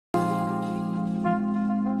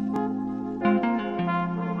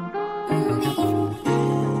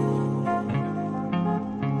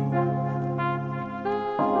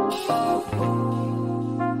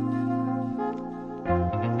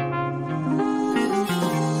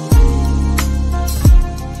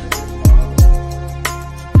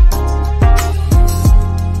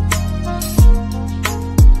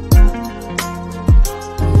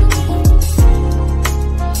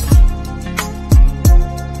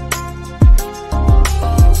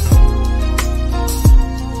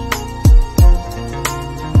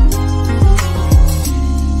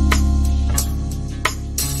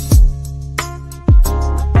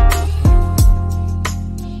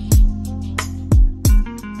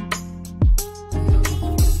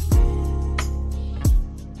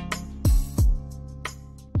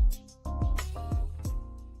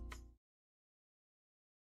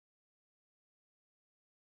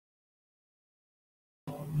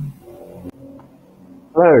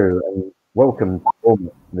Hello and welcome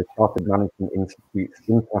to the Chartered Management Institute's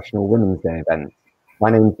International Women's Day event. My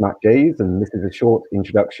name is Matt Jays, and this is a short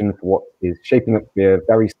introduction for what is shaping up to be a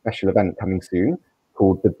very special event coming soon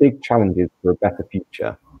called The Big Challenges for a Better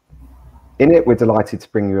Future. In it, we're delighted to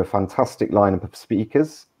bring you a fantastic lineup of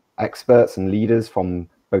speakers, experts and leaders from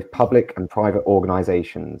both public and private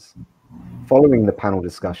organisations. Following the panel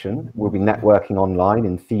discussion, we'll be networking online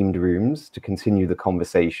in themed rooms to continue the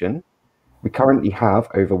conversation. We currently have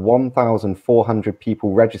over 1,400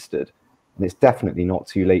 people registered, and it's definitely not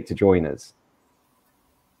too late to join us.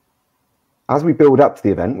 As we build up to the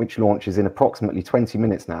event, which launches in approximately 20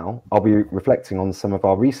 minutes now, I'll be reflecting on some of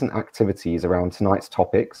our recent activities around tonight's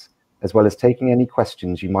topics, as well as taking any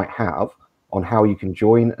questions you might have on how you can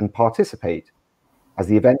join and participate, as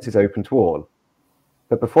the event is open to all.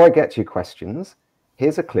 But before I get to your questions,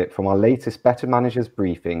 here's a clip from our latest Better Managers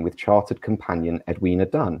briefing with Chartered companion Edwina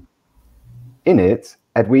Dunn. In it,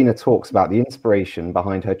 Edwina talks about the inspiration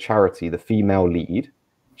behind her charity, The Female Lead.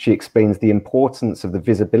 She explains the importance of the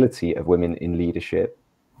visibility of women in leadership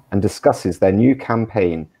and discusses their new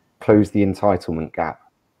campaign, Close the Entitlement Gap.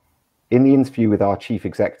 In the interview with our Chief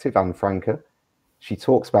Executive, Anne Franke, she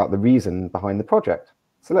talks about the reason behind the project.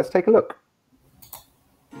 So let's take a look.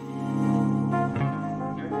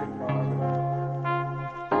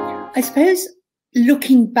 I suppose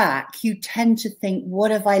looking back, you tend to think,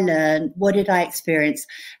 what have I learned? What did I experience?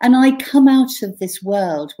 And I come out of this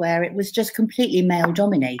world where it was just completely male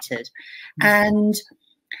dominated. And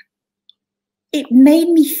it made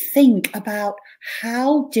me think about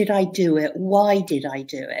how did I do it? Why did I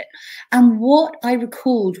do it? And what I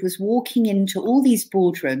recalled was walking into all these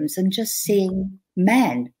boardrooms and just seeing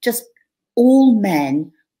men, just all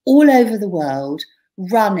men all over the world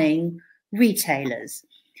running retailers.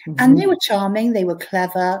 And they were charming, they were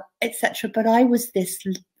clever, etc. But I was this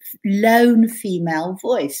lone female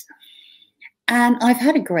voice. And I've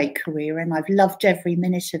had a great career and I've loved every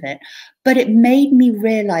minute of it. But it made me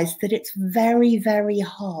realize that it's very, very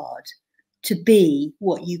hard to be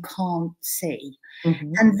what you can't see.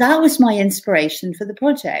 And that was my inspiration for the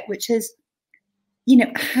project, which is, you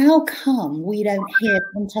know, how come we don't hear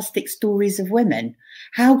fantastic stories of women?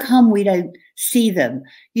 How come we don't see them?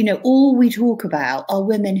 You know, all we talk about are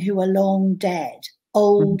women who are long dead,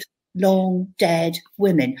 old, long dead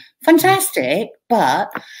women. Fantastic,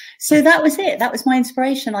 but so that was it. That was my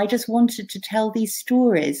inspiration. I just wanted to tell these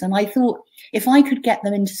stories. And I thought if I could get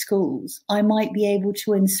them into schools, I might be able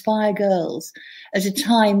to inspire girls at a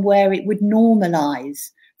time where it would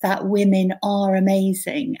normalize that women are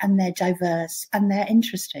amazing and they're diverse and they're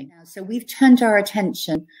interesting. So we've turned our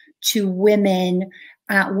attention to women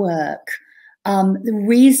at work. The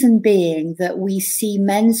reason being that we see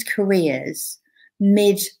men's careers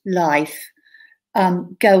midlife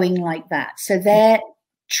going like that. So their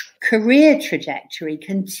career trajectory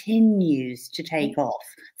continues to take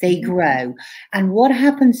off. They grow. And what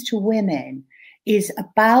happens to women is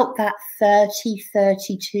about that 30,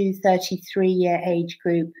 32, 33-year age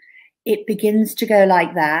group. It begins to go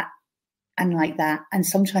like that, and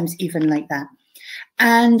sometimes even like that.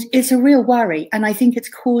 And it's a real worry. And I think it's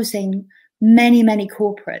causing many, many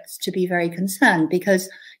corporates to be very concerned because,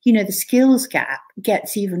 you know, the skills gap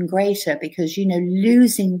gets even greater because, you know,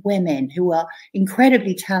 losing women who are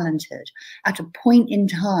incredibly talented at a point in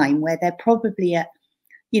time where they're probably at,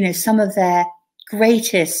 you know, some of their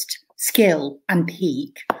greatest skill and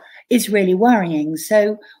peak is really worrying.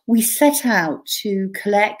 So we set out to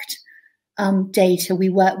collect data. We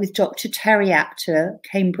worked with Dr. Terry Apter,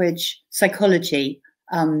 Cambridge psychology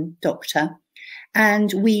doctor,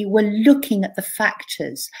 and we were looking at the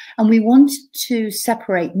factors and we wanted to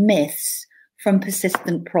separate myths from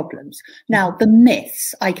persistent problems. Now, the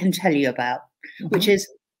myths I can tell you about, which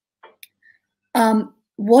is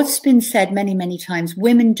what's been said many, many times,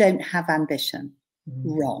 women don't have ambition.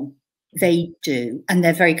 Wrong. They do, and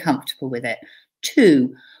they're very comfortable with it.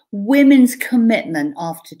 2, women's commitment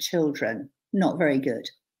after children, not very good.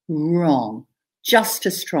 Wrong. Just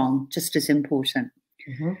as strong, just as important.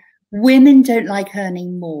 Women don't like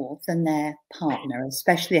earning more than their partner,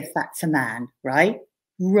 especially if that's a man, right?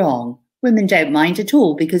 Wrong. Women don't mind at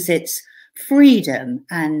all because it's freedom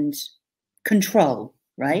and control,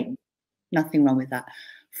 right? Nothing wrong with that.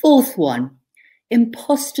 4th one.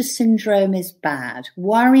 Imposter syndrome is bad.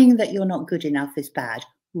 Worrying that you're not good enough is bad.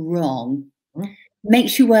 Wrong.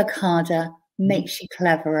 Makes you work harder, makes you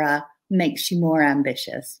cleverer, makes you more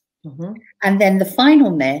ambitious. And then the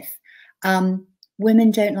final myth,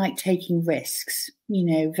 women don't like taking risks, you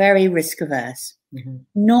know, very risk averse.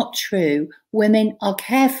 Not true. Women are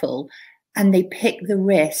careful and they pick the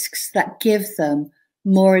risks that give them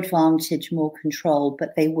more advantage, more control,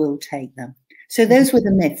 but they will take them. So those were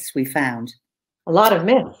the myths we found. A lot of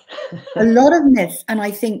myths. A lot of myths. And I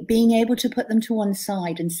think being able to put them to one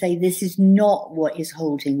side and say, this is not what is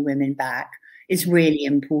holding women back is really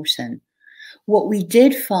important. What we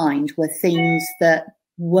did find were things that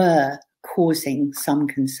were causing some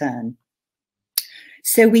concern.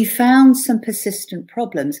 So we found some persistent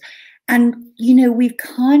problems. And, you know, we've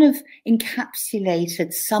kind of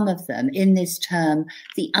encapsulated some of them in this term,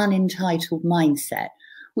 the unentitled mindset,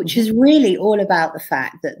 which is really all about the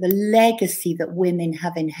fact that the legacy that women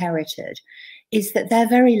have inherited is that they're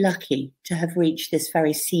very lucky to have reached this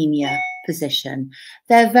very senior position.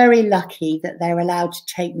 They're very lucky that they're allowed to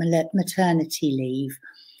take maternity leave,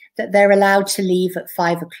 that they're allowed to leave at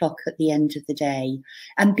 5 o'clock at the end of the day.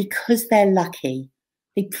 And because they're lucky,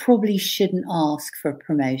 they probably shouldn't ask for a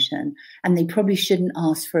promotion, and they probably shouldn't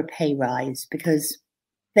ask for a pay rise because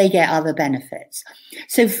they get other benefits.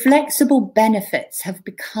 So flexible benefits have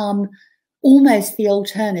become almost the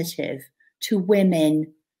alternative to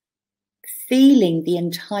women feeling the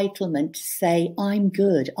entitlement to say, I'm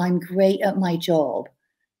good, I'm great at my job,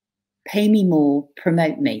 pay me more,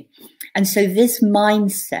 promote me. And so this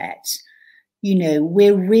mindset, you know,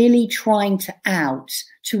 we're really trying to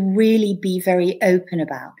to really be very open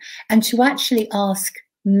about, and to actually ask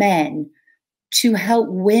men to help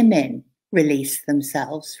women release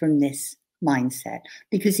themselves from this mindset,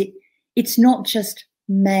 because it's not just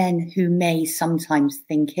men who may sometimes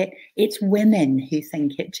think it, it's women who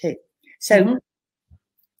think it too. So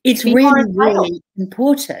it's really, really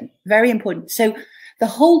important, very important. So the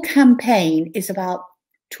whole campaign is about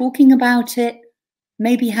talking about it,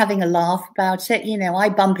 maybe having a laugh about it. You know, I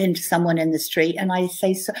bump into someone in the street and I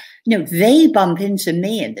say, so, no, they bump into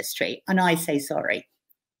me in the street and I say, sorry.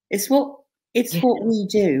 It's what we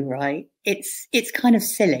do, right? It's kind of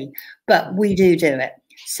silly, but we do it.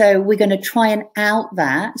 So we're going to try and out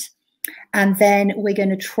that. And then we're going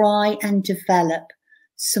to try and develop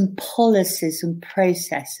some policies and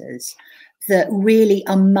processes that really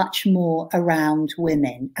are much more around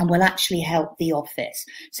women and will actually help the office.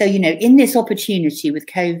 So, you know, in this opportunity with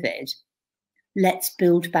COVID, let's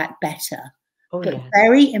build back better. But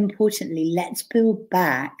very importantly, let's build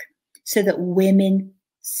back so that women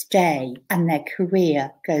stay and their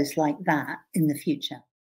career goes like that in the future.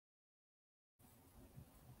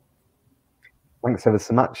 Thanks ever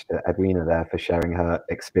so much to Edwina there for sharing her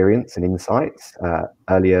experience and insights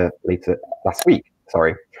later last week.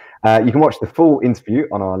 Sorry. You can watch the full interview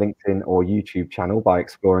on our LinkedIn or YouTube channel by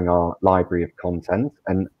exploring our library of content.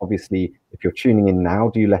 And obviously, if you're tuning in now,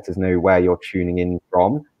 do let us know where you're tuning in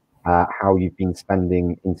from, how you've been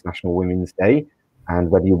spending International Women's Day, and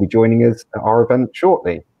whether you'll be joining us at our event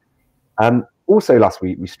shortly. Also last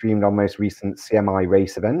week, we streamed our most recent CMI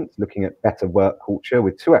race event, looking at better work culture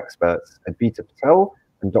with two experts, Advita Patel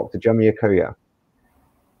and Dr. Jamia Koya.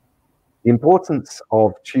 The importance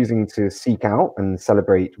of choosing to seek out and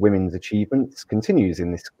celebrate women's achievements continues in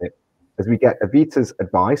this clip as we get Avita's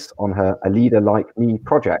advice on her A Leader Like Me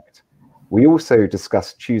project. We also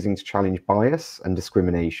discuss choosing to challenge bias and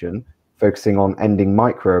discrimination, focusing on ending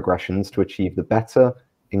microaggressions to achieve the better,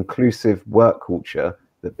 inclusive work culture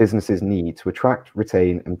that businesses need to attract,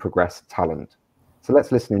 retain, and progress talent. So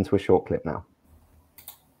let's listen into a short clip now.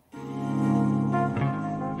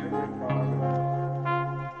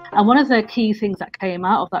 And one of the key things that came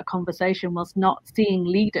out of that conversation was not seeing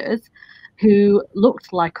leaders who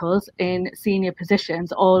looked like us in senior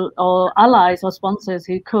positions, or allies or sponsors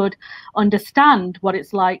who could understand what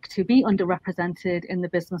it's like to be underrepresented in the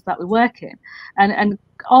business that we work in. And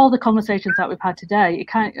all the conversations that we've had today, it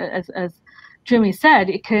can, as Jimmy said,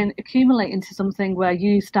 it can accumulate into something where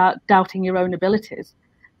you start doubting your own abilities,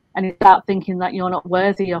 and you start thinking that you're not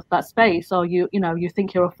worthy of that space, or you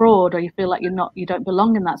think you're a fraud, or you feel like you don't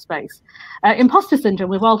belong in that space. Imposter syndrome,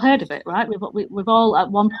 we've all heard of it, right? We've all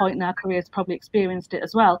at one point in our careers probably experienced it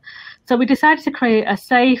as well. So we decided to create a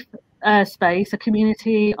safe space, a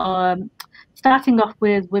community, starting off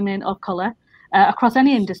with women of colour across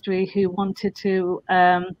any industry who wanted to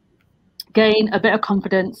gain a bit of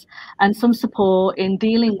confidence and some support in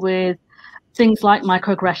dealing with things like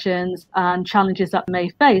microaggressions and challenges that may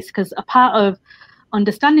face, because a part of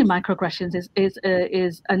understanding microaggressions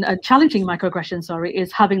and challenging microaggressions,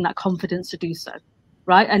 is having that confidence to do so,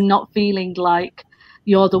 right? And not feeling like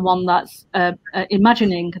you're the one that's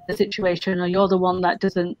imagining the situation, or you're the one that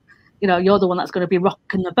doesn't, you're the one that's going to be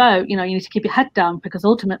rocking the boat. You need to keep your head down, because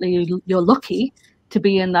ultimately you're lucky to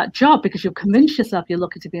be in that job, because you've convinced yourself you're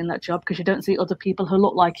lucky to be in that job because you don't see other people who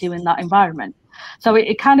look like you in that environment. So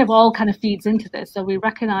it kind of all kind of feeds into this. So we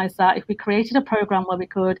recognize that if we created a program where we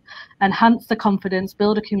could enhance the confidence,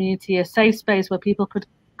 build a community, a safe space where people could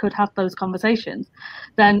have those conversations,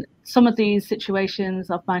 then some of these situations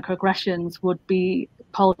of microaggressions would be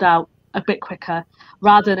pulled out a bit quicker,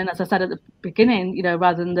 rather than, as I said at the beginning, you know,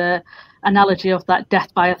 rather than the analogy of that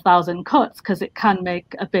death by 1,000 cuts, because it can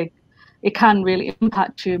make it can really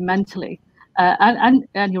impact you mentally, and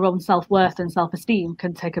your own self-worth and self-esteem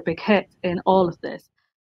can take a big hit in all of this.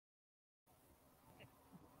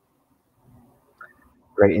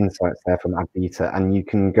 Great insights there from Advita, and you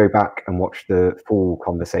can go back and watch the full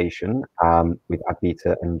conversation with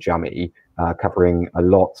Advita and Jami, covering a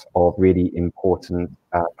lot of really important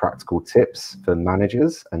practical tips for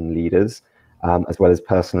managers and leaders, as well as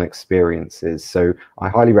personal experiences. So I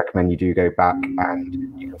highly recommend you do go back,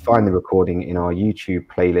 and you can find the recording in our YouTube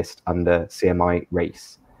playlist under CMI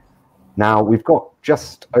Race. Now, we've got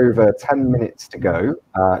just over 10 minutes to go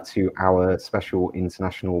to our special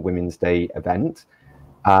International Women's Day event.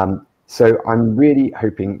 So I'm really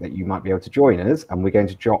hoping that you might be able to join us, and we're going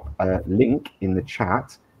to drop a link in the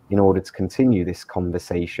chat in order to continue this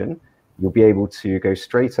conversation. You'll be able to go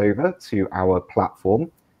straight over to our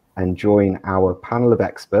platform and join our panel of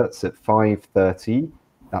experts at 5:30,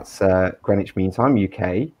 that's Greenwich Mean Time,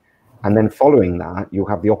 UK. And then following that, you'll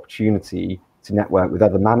have the opportunity to network with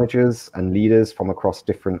other managers and leaders from across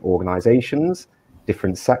different organizations,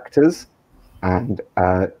 different sectors, and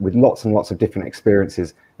with lots and lots of different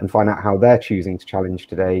experiences, and find out how they're choosing to challenge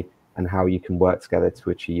today and how you can work together to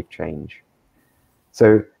achieve change.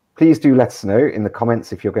 So please do let us know in the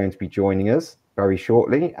comments if you're going to be joining us very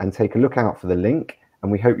shortly, and take a look out for the link,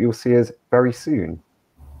 and we hope you'll see us very soon.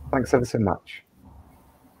 Thanks ever so much.